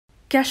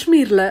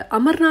காஷ்மீர்ல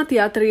அமர்நாத்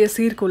யாத்திரையை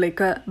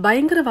சீர்குலைக்க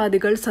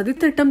பயங்கரவாதிகள்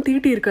சதித்திட்டம்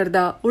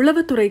தீட்டியிருக்கிறதா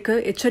உளவுத்துறைக்கு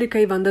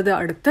எச்சரிக்கை வந்தது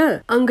அடுத்து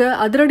அங்க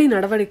அதிரடி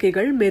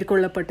நடவடிக்கைகள்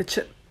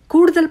மேற்கொள்ளப்பட்டுச்சு.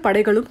 கூடுதல்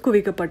படைகளும்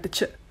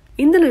குவிக்கப்பட்டுச்சு.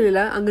 இந்த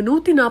நிலையில அங்க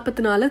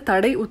 144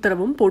 தடை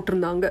உத்தரவும்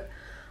போட்டிருந்தாங்க.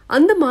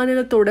 அந்த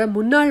மாநிலத்தோட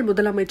முன்னாள்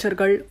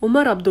முதலமைச்சர்கள்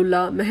உமர்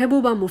அப்துல்லா,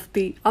 மெஹபூபா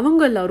முஃப்தி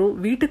அவங்க எல்லாரும்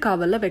வீட்டு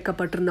காவல்ல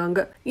வைக்கப்பட்டிருந்தாங்க.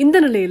 இந்த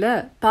நிலையில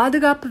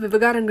பாதுகாப்பு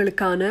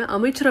விவகாரங்களுக்கான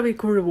அமைச்சரவை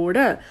குழுவோட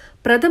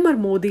பிரதமர்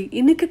மோடி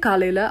இன்னைக்கு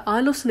காலையில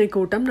ஆலோசனை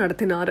கூட்டம்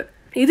நடத்தினாரு.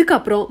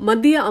 இதுக்கப்புறம்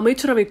மத்திய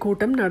அமைச்சரவை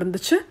கூட்டம்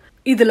நடந்துச்சு.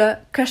 இதுல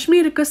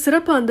காஷ்மீருக்கு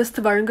சிறப்பு அந்தஸ்து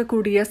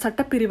வழங்கக்கூடிய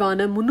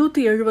சட்டப்பிரிவான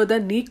 370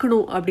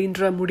 நீக்கணும்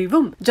அப்படின்ற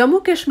முடிவும் ஜம்மு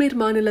காஷ்மீர்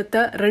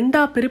மாநிலத்தை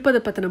 2ஆ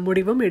பிரிப்பதை பத்தின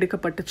முடிவும்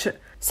எடுக்கப்பட்டுச்சு.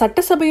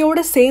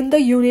 சட்டசபையோட சேர்ந்த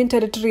யூனியன்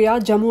டெரிட்டரியா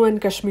ஜம்மு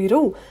அண்ட்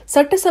காஷ்மீரும்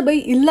சட்டசபை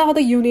இல்லாத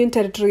யூனியன்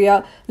டெரிட்டரியா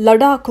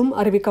லடாக்கும்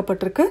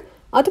அறிவிக்கப்பட்டிருக்கு.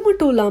 அது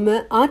மட்டும் இல்லாம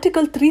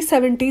ஆர்டிகல்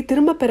 370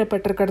 திரும்ப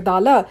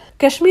பெறப்பட்டிருக்கிறதால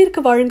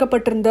காஷ்மீருக்கு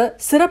வழங்கப்பட்டிருந்த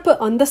சிறப்பு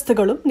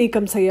அந்தஸ்துகளும்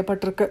நீக்கம்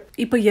செய்யப்பட்டிருக்கு.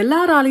 இப்ப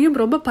எல்லாராலையும்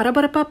ரொம்ப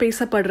பரபரப்பா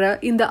பேசப்படுற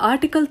இந்த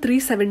ஆர்டிகல்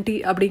 370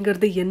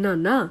 அப்படிங்கிறது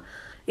என்னன்னா,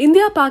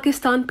 இந்தியா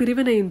பாகிஸ்தான்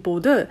பிரிவினையின்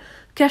போது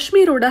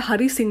காஷ்மீரோட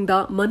ஹரி சிங்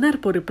தான்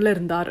மன்னர் பொறுப்புல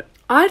இருந்தாரு.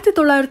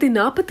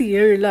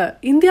 1947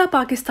 இந்தியா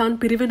பாகிஸ்தான்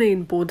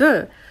பிரிவினையின் போது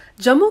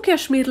ஜம்மு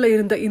காஷ்மீர்ல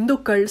இருந்த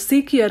இந்துக்கள்,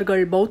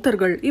 சீக்கியர்கள்,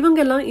 பௌத்தர்கள் இவங்க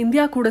எல்லாம்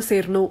இந்தியா கூட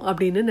சேரணும்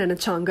அப்படின்னு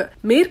நினைச்சாங்க.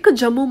 மேற்கு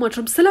ஜம்மு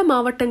மற்றும் சில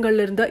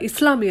மாவட்டங்கள்ல இருந்த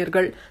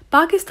இஸ்லாமியர்கள்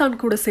பாகிஸ்தான்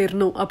கூட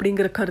சேரணும்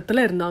அப்படிங்கிற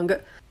கருத்துல இருந்தாங்க.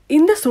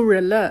 இந்த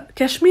சூழல்ல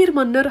காஷ்மீர்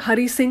மன்னர்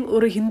ஹரி சிங்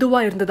ஒரு ஹிந்துவா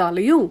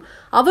இருந்ததாலையும்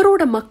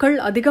அவரோட மக்கள்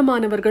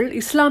அதிகமானவர்கள்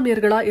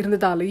இஸ்லாமியர்களா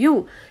இருந்ததாலையும்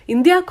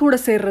இந்தியா கூட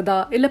சேர்றதா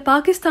இல்ல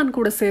பாகிஸ்தான்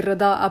கூட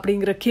சேர்றதா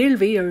அப்படிங்கிற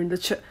கேள்வி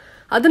எழுந்துச்சு.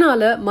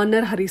 அதனால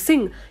மன்னர் ஹரி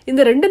சிங்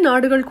இந்த 2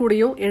 நாடுகள்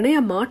கூடயும் இணைய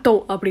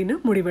மாட்டோம் அப்படின்னு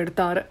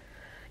முடிவெடுத்தாரு.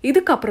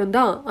 இதுக்கப்புறம்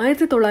தான்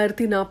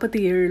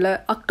 1947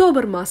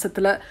 அக்டோபர்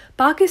மாசத்துல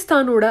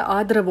பாகிஸ்தானோட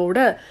ஆதரவோட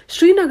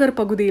ஸ்ரீநகர்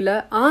பகுதியில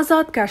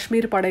ஆசாத்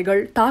காஷ்மீர்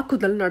படைகள்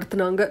தாக்குதல்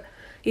நடத்தினாங்க.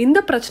 இந்த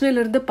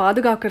பிரச்சனையிலிருந்து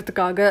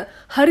பாதுகாக்கிறதுக்காக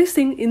ஹரி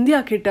சிங் இந்தியா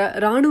கிட்ட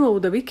ராணுவ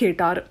உதவி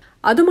கேட்டாரு.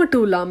 அது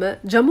மட்டும் இல்லாம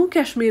ஜம்மு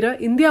காஷ்மீரை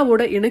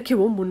இந்தியாவோட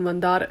இணைக்கவும் முன்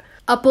வந்தாரு.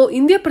 அப்போ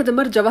இந்திய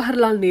பிரதமர்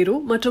ஜவஹர்லால் நேரு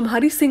மற்றும்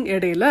ஹரி சிங்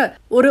இடையில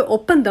ஒரு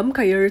ஒப்பந்தம்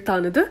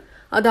கையெழுத்தானது.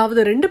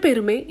 அதாவது 2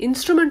 பேருமே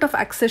இன்ஸ்ட்ருமெண்ட் ஆஃப்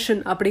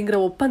அக்செஷன் அப்படிங்கிற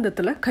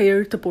ஒப்பந்தத்துல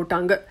கையெழுத்து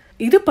போட்டாங்க.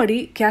 இதுபடி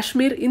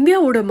காஷ்மீர்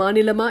இந்தியாவோட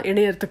மாநிலமா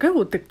இணையறதுக்கு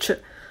ஒத்துக்குச்சு.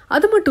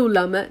 அது மட்டும்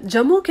இல்லாம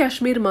ஜம்மு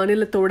காஷ்மீர்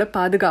மாநிலத்தோட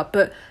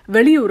பாதுகாப்பு,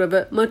 வெளியுறவு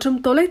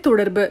மற்றும்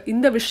தொலைத்தொடர்பு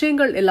இந்த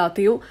விஷயங்கள்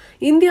எல்லாத்தையும்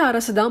இந்திய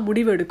அரசு தான்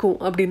முடிவெடுக்கும்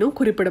அப்படின்னு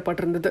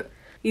குறிப்பிடப்பட்டிருந்தது.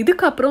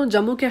 இதுக்கப்புறம்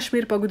ஜம்மு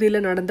காஷ்மீர் பகுதியில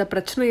நடந்த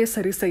பிரச்சனையை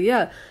சரி செய்ய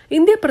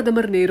இந்திய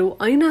பிரதமர் நேரு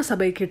ஐநா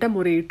சபை கிட்ட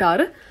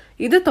முறையிட்டாரு.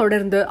 இதை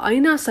தொடர்ந்து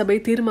ஐநா சபை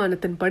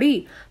தீர்மானத்தின்படி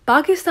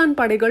பாகிஸ்தான்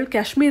படைகள்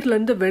காஷ்மீர்ல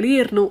இருந்து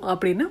வெளியேறணும்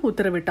அப்படின்னு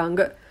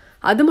உத்தரவிட்டாங்க.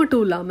 அது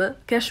மட்டும் இல்லாம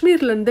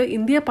காஷ்மீர்ல இருந்து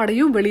இந்திய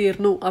படையும்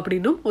வெளியேறணும்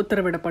அப்படின்னு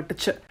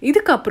உத்தரவிடப்பட்டுச்சு.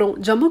 இதுக்கப்புறம்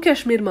ஜம்மு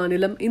காஷ்மீர்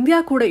மாநிலம் இந்தியா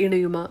கூட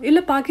இணையுமா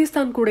இல்ல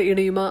பாகிஸ்தான் கூட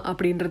இணையுமா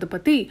அப்படின்றத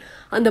பத்தி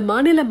அந்த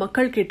மாநில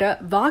மக்கள் கிட்ட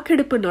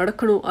வாக்கெடுப்பு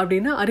நடக்கணும்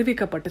அப்படின்னு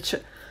அறிவிக்கப்பட்டுச்சு.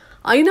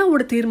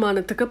 ஐநாவோட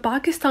தீர்மானத்துக்கு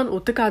பாகிஸ்தான்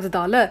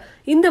ஒத்துக்காததால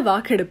இந்த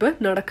வாக்கெடுப்பு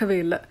நடக்கவே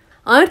இல்லை.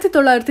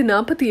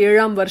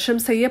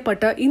 1947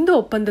 செய்யப்பட்ட இந்த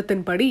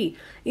ஒப்பந்தத்தின்படி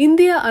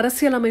இந்திய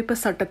அரசியலமைப்பு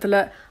சட்டத்துல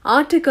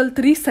ஆர்டிகல்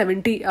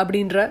 370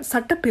 அப்படின்ற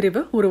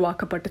சட்டப்பிரிவு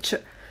உருவாக்கப்பட்டுச்சு.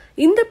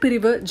 இந்த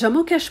பிரிவு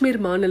ஜம்மு காஷ்மீர்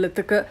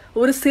மாநிலத்துக்கு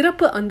ஒரு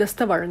சிறப்பு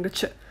அந்தஸ்தை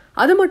வழங்குச்சு.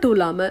 அது மட்டும்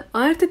இல்லாம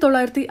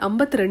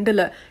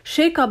 1952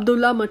 ஷேக்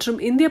அப்துல்லா மற்றும்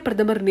இந்திய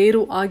பிரதமர்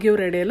நேரு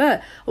ஆகியோர் இடையில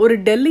ஒரு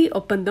டெல்லி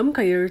ஒப்பந்தம்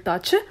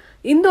கையெழுத்தாச்சு.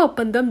 இந்த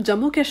ஒப்பந்தம்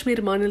ஜம்மு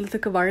காஷ்மீர்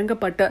மாநிலத்துக்கு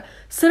வழங்கப்பட்ட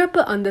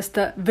சிறப்பு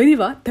அந்தஸ்தை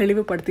விரிவா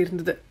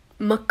தெளிவுபடுத்தியிருந்தது.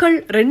 மக்கள்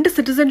 2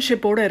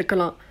 சிட்டிசன்ஷிப்போட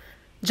இருக்கலாம்.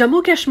 ஜம்மு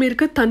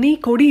காஷ்மீருக்கு தனி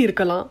கொடி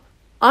இருக்கலாம்.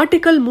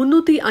 ஆர்டிகல்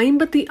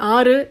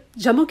 356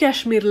 ஜம்மு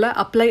காஷ்மீர்ல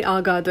அப்ளை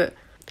ஆகாது.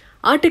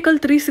 ஆர்டிகல்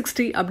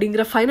 360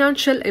 அப்படிங்கிற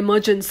ஃபைனான்சியல்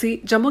எமர்ஜென்சி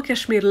ஜம்மு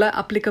காஷ்மீர்ல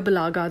அப்ளிகபிள்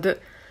ஆகாது.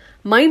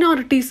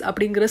 மைனாரிட்டிஸ்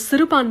அப்படிங்கிற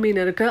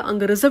சிறுபான்மையினருக்கு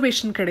அங்க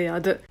ரிசர்வேஷன்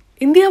கிடையாது.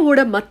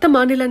 இந்தியாவோட மற்ற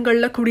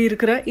மாநிலங்கள்ல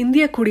குடியிருக்கிற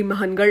இந்திய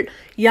குடிமகன்கள்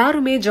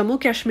யாருமே ஜம்மு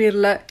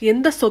காஷ்மீர்ல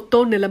எந்த சொத்தோ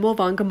நிலமோ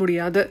வாங்க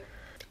முடியாது.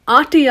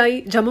 ஆர்டிஐ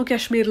ஜம்மு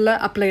காஷ்மீர்ல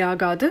அப்ளை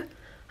ஆகாது.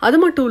 அது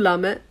மட்டும்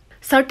இல்லாம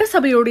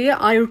சட்டசபையோடைய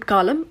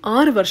ஆயுட்காலம்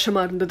 6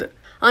 வருஷமா இருந்தது.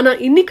 ஆனா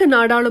இன்னைக்கு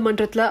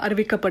நாடாளுமன்றத்துல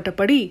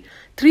அறிவிக்கப்பட்டபடி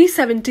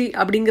 370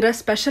 அப்படிங்கிற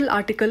ஸ்பெஷல்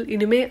ஆர்டிகல்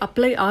இனிமே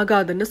அப்ளை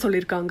ஆகாதுன்னு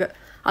சொல்லியிருக்காங்க.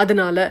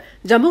 அதனால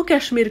ஜம்மு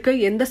காஷ்மீருக்கு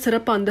எந்த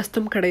சிறப்பு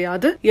அந்தஸ்தும்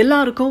கிடையாது.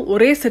 எல்லாருக்கும்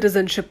ஒரே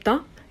சிட்டிசன்ஷிப்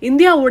தான்.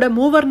 இந்தியாவோட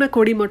மூவர்ண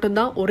கொடி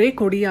மட்டும்தான் ஒரே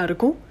கொடியா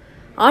இருக்கும்.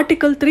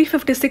 ஆர்டிகல்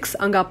 356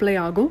 அங்க அப்ளை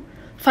ஆகும்.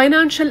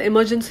 ஃபைனான்சியல்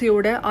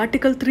எமர்ஜென்சியோட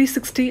ஆர்டிகல்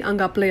 360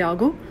 அங்க அப்ளை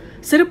ஆகும்.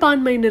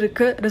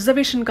 சிறுபான்மையினருக்கு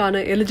ரிசர்வேஷனுக்கான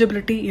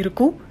எலிஜிபிலிட்டி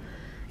இருக்கும்.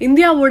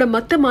 இந்தியாவோட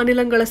மற்ற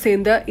மாநிலங்களை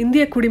சேர்ந்த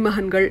இந்திய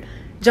குடிமகன்கள்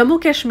ஜம்மு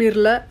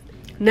காஷ்மீர்ல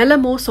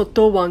நிலமோ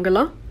சொத்தோ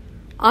வாங்கலாம்.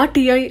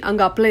 ஆர்டிஐ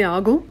அங்க அப்ளை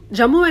ஆகும்.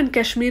 ஜம்மு அண்ட்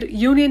காஷ்மீர்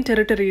யூனியன்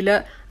டெரிட்டரியில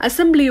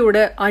அசம்பிளியோட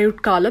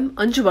ஆயுட்காலம்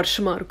 5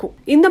 வருஷமா இருக்கும்.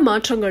 இந்த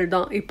மாற்றங்கள்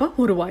தான் இப்ப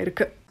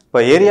உருவாயிருக்கு.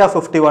 இப்போ ஏரியா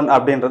 51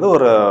 அப்படின்றது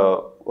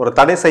ஒரு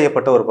தடை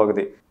செய்யப்பட்ட ஒரு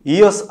பகுதி.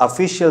 யூஎஸ்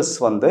அஃபீஷியல்ஸ்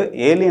வந்து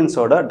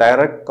ஏலியன்ஸோட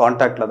டைரக்ட்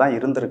கான்டாக்ட்ல தான்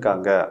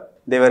இருந்திருக்காங்க.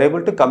 they were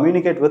able to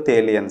communicate with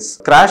aliens.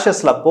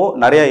 கிராஷஸ்ல அப்போ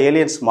நிறைய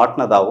ஏலியன்ஸ்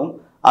மாட்டினதாகவும்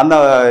அந்த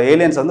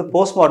ஏலியன்ஸ் வந்து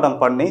போஸ்ட்மார்ட்டம்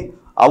பண்ணி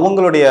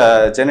அவங்களுடைய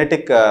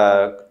ஜெனட்டிக்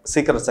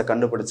சீக்ரெட்ஸை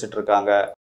கண்டுபிடிச்சிட்டு இருக்காங்க.